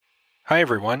Hi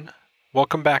everyone,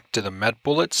 welcome back to the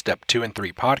MedBullets Step 2 and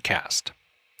 3 podcast.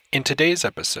 In today's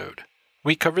episode,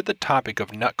 we cover the topic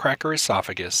of Nutcracker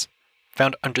esophagus,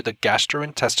 found under the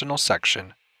Gastrointestinal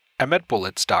section at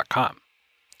medbullets.com.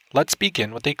 Let's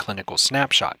begin with a clinical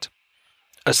snapshot.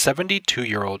 A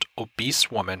 72-year-old obese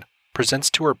woman presents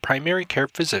to her primary care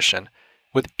physician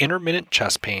with intermittent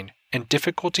chest pain and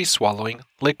difficulty swallowing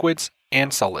liquids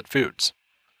and solid foods.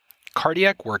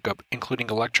 Cardiac workup including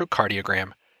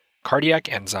electrocardiogram, cardiac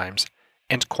enzymes,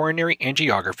 and coronary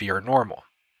angiography are normal.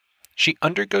 She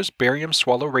undergoes barium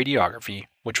swallow radiography,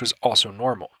 which was also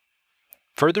normal.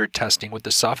 Further testing with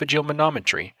esophageal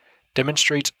manometry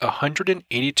demonstrates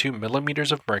 182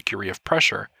 millimeters of mercury of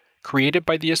pressure created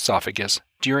by the esophagus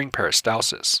during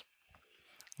peristalsis.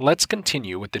 Let's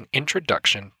continue with an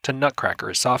introduction to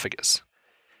Nutcracker esophagus.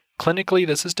 Clinically,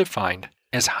 this is defined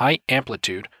as high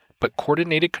amplitude but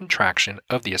coordinated contraction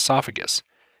of the esophagus.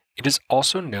 It is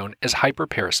also known as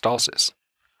hyperperistalsis.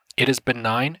 It is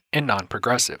benign and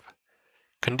non-progressive.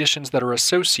 Conditions that are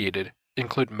associated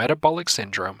include metabolic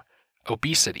syndrome,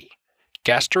 obesity,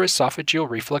 gastroesophageal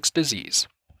reflux disease.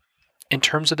 In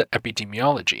terms of the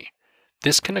epidemiology,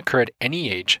 this can occur at any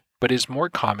age but is more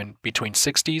common between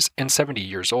 60s and 70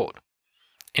 years old.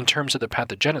 In terms of the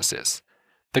pathogenesis,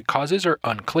 the causes are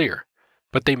unclear,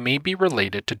 but they may be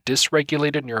related to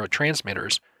dysregulated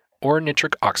neurotransmitters or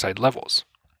nitric oxide levels.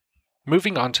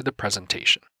 Moving on to the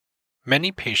presentation.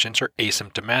 Many patients are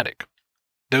asymptomatic.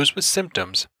 Those with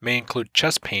symptoms may include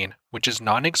chest pain, which is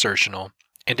non-exertional,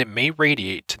 and it may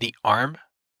radiate to the arm,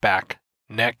 back,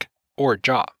 neck, or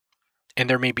jaw, and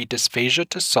there may be dysphagia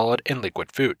to solid and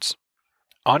liquid foods.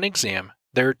 On exam,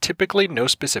 there are typically no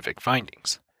specific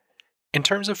findings. In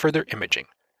terms of further imaging,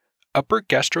 upper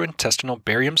gastrointestinal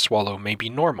barium swallow may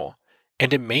be normal,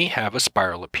 and it may have a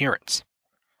spiral appearance.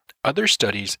 Other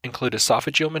studies include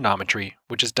esophageal manometry,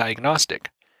 which is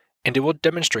diagnostic, and it will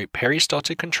demonstrate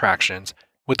peristaltic contractions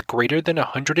with greater than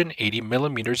 180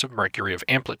 millimeters of mercury of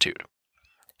amplitude.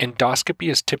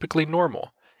 Endoscopy is typically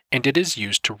normal, and it is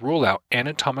used to rule out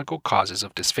anatomical causes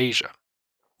of dysphagia.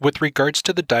 With regards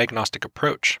to the diagnostic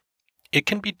approach, it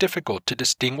can be difficult to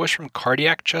distinguish from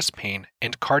cardiac chest pain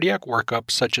and cardiac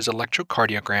workup such as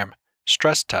electrocardiogram,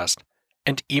 stress test,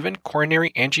 and even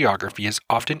coronary angiography is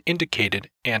often indicated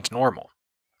and normal.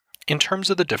 In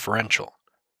terms of the differential,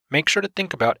 make sure to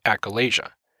think about achalasia,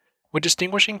 with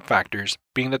distinguishing factors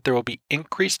being that there will be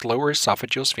increased lower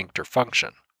esophageal sphincter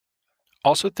function.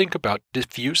 Also think about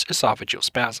diffuse esophageal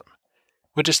spasm,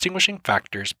 with distinguishing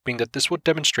factors being that this will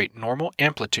demonstrate normal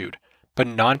amplitude but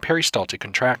non-peristaltic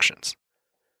contractions.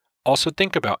 Also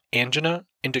think about angina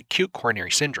and acute coronary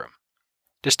syndrome.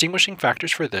 Distinguishing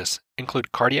factors for this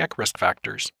include cardiac risk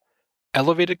factors,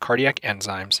 elevated cardiac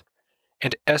enzymes,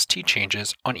 and ST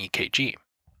changes on EKG.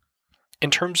 In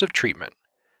terms of treatment,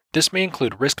 this may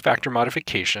include risk factor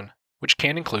modification, which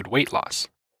can include weight loss.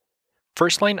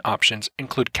 First-line options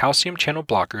include calcium channel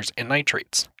blockers and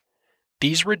nitrates.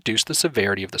 These reduce the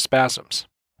severity of the spasms.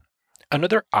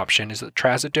 Another option is the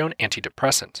trazodone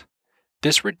antidepressant.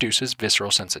 This reduces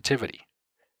visceral sensitivity.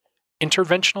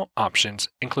 Interventional options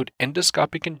include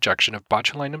endoscopic injection of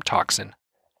botulinum toxin,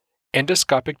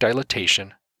 endoscopic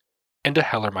dilatation, and a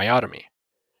Heller myotomy.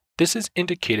 This is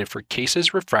indicated for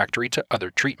cases refractory to other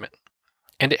treatment,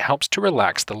 and it helps to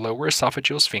relax the lower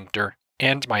esophageal sphincter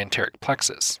and myenteric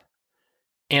plexus.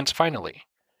 And finally,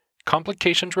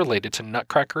 complications related to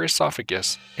Nutcracker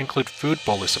esophagus include food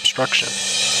bolus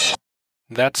obstruction.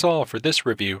 That's all for this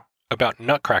review about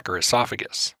Nutcracker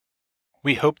esophagus.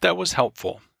 We hope that was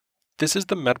helpful. This is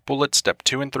the MedBullets Step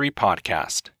 2 and 3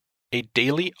 podcast, a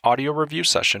daily audio review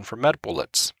session for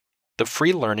MedBullets, the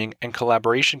free learning and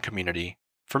collaboration community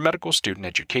for medical student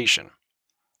education.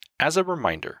 As a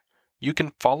reminder, you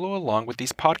can follow along with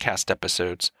these podcast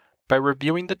episodes by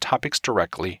reviewing the topics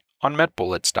directly on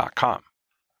medbullets.com.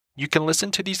 You can listen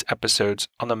to these episodes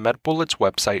on the MedBullets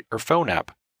website or phone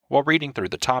app while reading through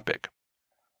the topic.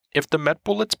 If the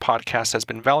MedBullets podcast has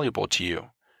been valuable to you,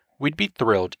 we'd be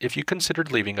thrilled if you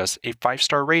considered leaving us a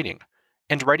 5-star rating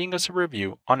and writing us a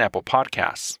review on Apple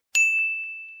Podcasts.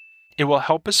 It will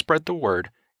help us spread the word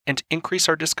and increase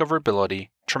our discoverability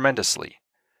tremendously.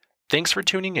 Thanks for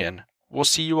tuning in. We'll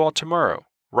see you all tomorrow,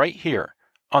 right here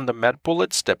on the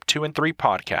MedBullets Step 2 and 3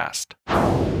 podcast.